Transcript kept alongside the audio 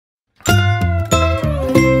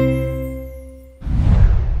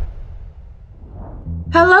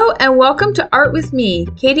Hello and welcome to Art with me,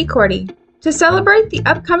 Katie Cordy. To celebrate the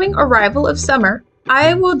upcoming arrival of summer,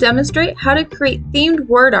 I will demonstrate how to create themed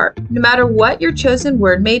word art, no matter what your chosen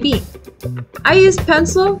word may be. I use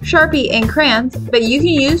pencil, Sharpie, and crayons, but you can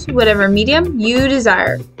use whatever medium you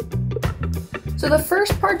desire. So the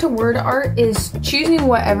first part to word art is choosing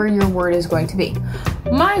whatever your word is going to be.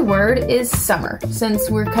 My word is summer, since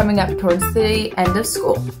we're coming up towards the end of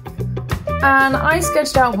school. And I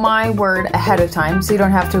sketched out my word ahead of time, so you don't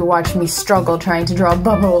have to watch me struggle trying to draw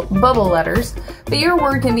bubble letters, but your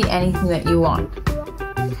word can be anything that you want.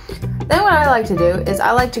 Then what I like to do is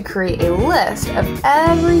I like to create a list of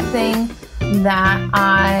everything that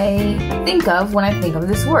I think of when I think of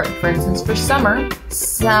this word. For instance, for summer,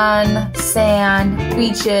 sun, sand,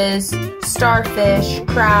 beaches, starfish,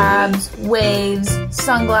 crabs, waves,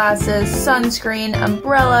 sunglasses, sunscreen,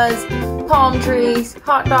 umbrellas, palm trees,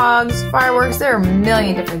 hot dogs, fireworks. There are a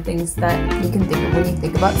million different things that you can think of when you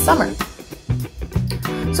think about summer.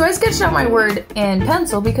 So I sketched out my word in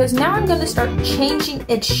pencil because now I'm going to start changing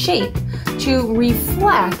its shape to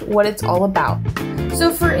reflect what it's all about.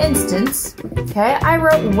 So for instance, okay, I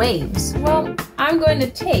wrote waves. Well, I'm going to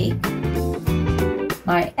take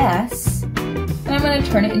my S and I'm going to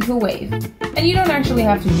turn it into a wave. And you don't actually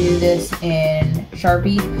have to do this in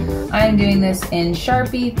Sharpie. I'm doing this in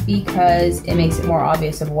Sharpie because it makes it more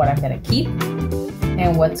obvious of what I'm going to keep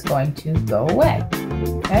and what's going to go away.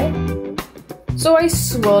 Okay? So I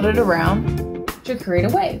swirled it around to create a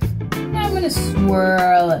wave. Now I'm going to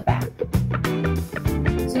swirl it back.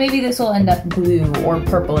 So maybe this will end up blue or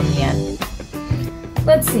purple in the end.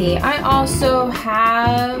 Let's see, I also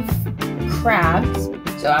have crabs.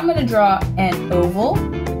 So I'm going to draw an oval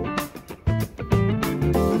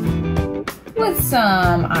with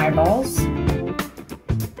some eyeballs.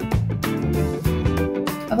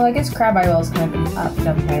 Although I guess crab eyeballs kind of come up,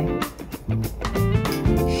 don't they?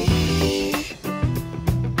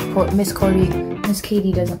 Miss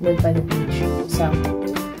Katie doesn't live by the beach, so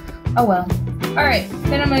oh well. Alright,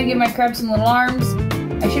 then I'm going to give my crab some little arms.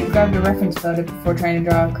 I should have grabbed a reference photo before trying to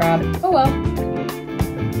draw a crab. Oh well. And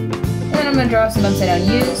then I'm going to draw some upside down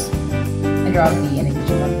U's and draw a V in each of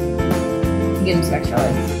them to give them some extra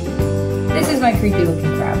legs. This is my creepy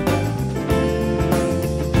looking crab.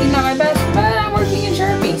 He's not my best, but I'm working in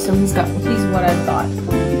Sharpie, so he's what I thought.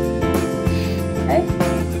 Okay.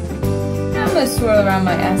 Now I'm going to swirl around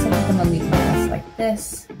my S. I think I'm going to leave my S like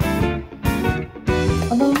this.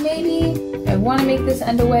 Although maybe I want to make this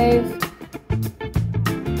end a wave.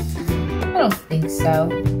 I don't think so.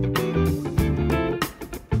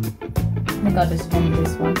 I think I'll just end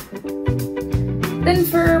this one. Then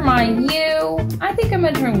for my U, I think I'm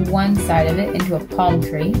going to turn one side of it into a palm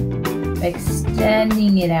tree by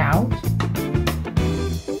extending it out.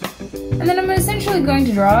 And then I'm essentially going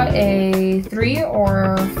to draw a 3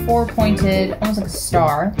 or 4 pointed, almost like a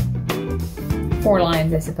star. 4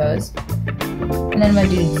 lines, I suppose. And then I'm going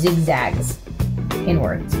to do zigzags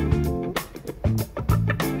inwards.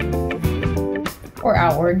 Or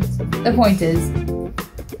outwards. The point is,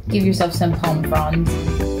 give yourself some palm fronds.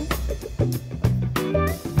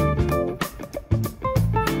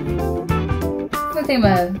 I think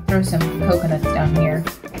I'm going to throw some coconuts down here.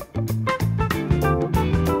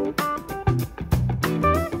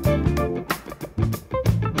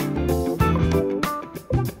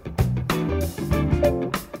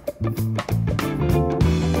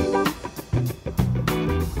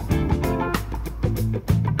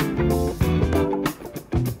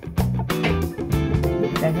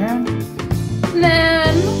 And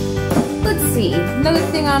then, let's see, another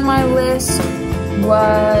thing on my list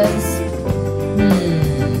was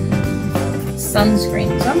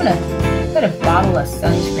sunscreen. So I'm gonna put a bottle of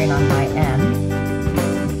sunscreen on my M.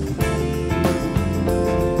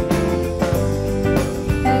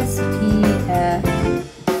 SPF,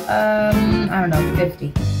 I don't know,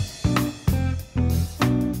 50.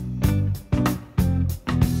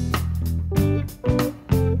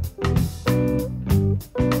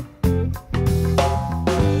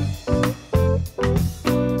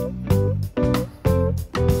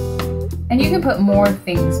 And you can put more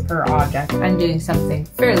things per object. I'm doing something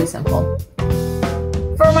fairly simple.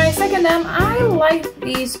 For my second M, I like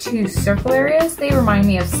these 2 circle areas. They remind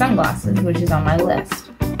me of sunglasses, which is on my list.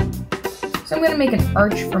 So I'm going to make an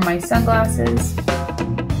arch for my sunglasses.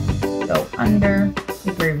 Go under,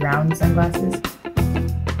 make very round sunglasses.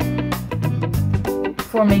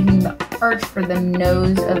 Before making the arch for the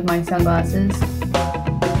nose of my sunglasses.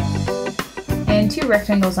 And 2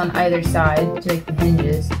 rectangles on either side to make the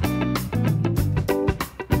hinges.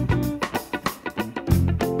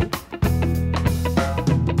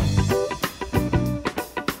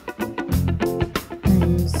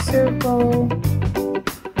 circle.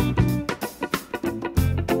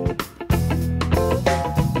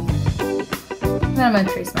 And then I'm going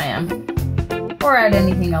to trace my M. Or add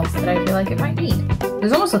anything else that I feel like it might need.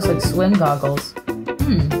 This almost looks like swim goggles.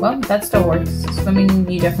 Well, that still works. Swimming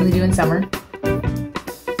you definitely do in summer.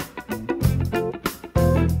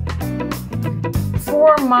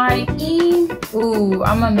 For my E,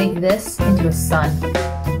 I'm gonna make this into a sun.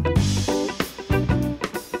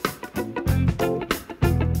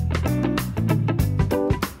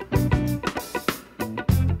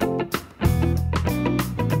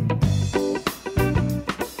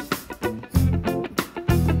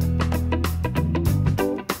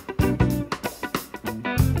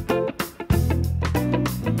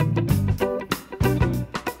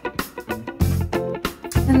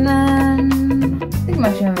 And then I think I'm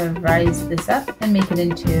actually going to rise this up and make it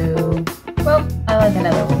into, well, I like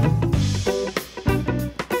another one.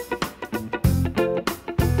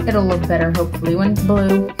 It'll look better hopefully when it's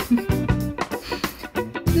blue.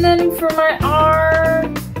 And then for my R,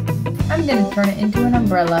 I'm going to turn it into an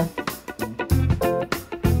umbrella.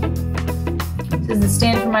 This is the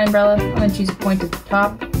stand for my umbrella. I'm going to choose a point at the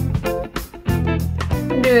top.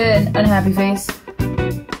 And do an unhappy face.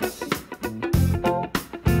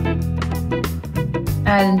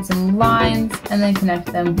 Add in some lines and then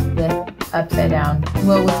connect them with upside down,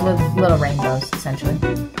 well, with little rainbows essentially.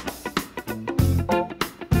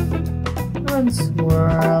 And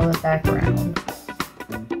swirl it back around.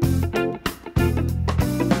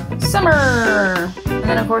 Summer! And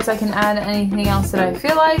then of course I can add anything else that I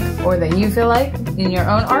feel like or that you feel like in your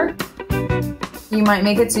own art. You might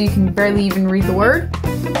make it so you can barely even read the word.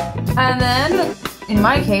 And then in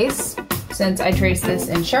my case, since I traced this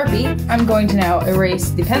in Sharpie, I'm going to now erase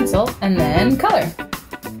the pencil and then color.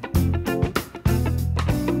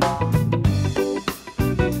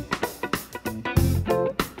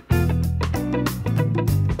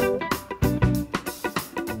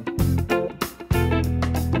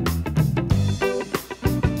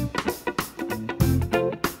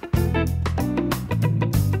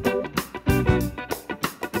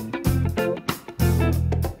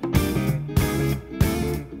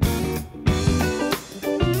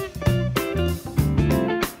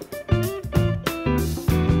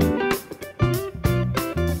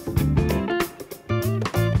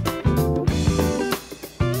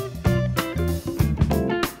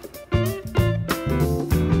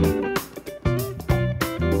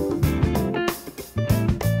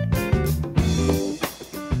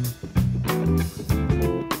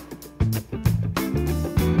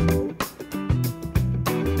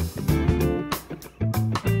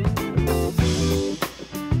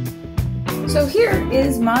 So here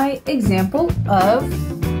is my example of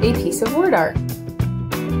a piece of word art.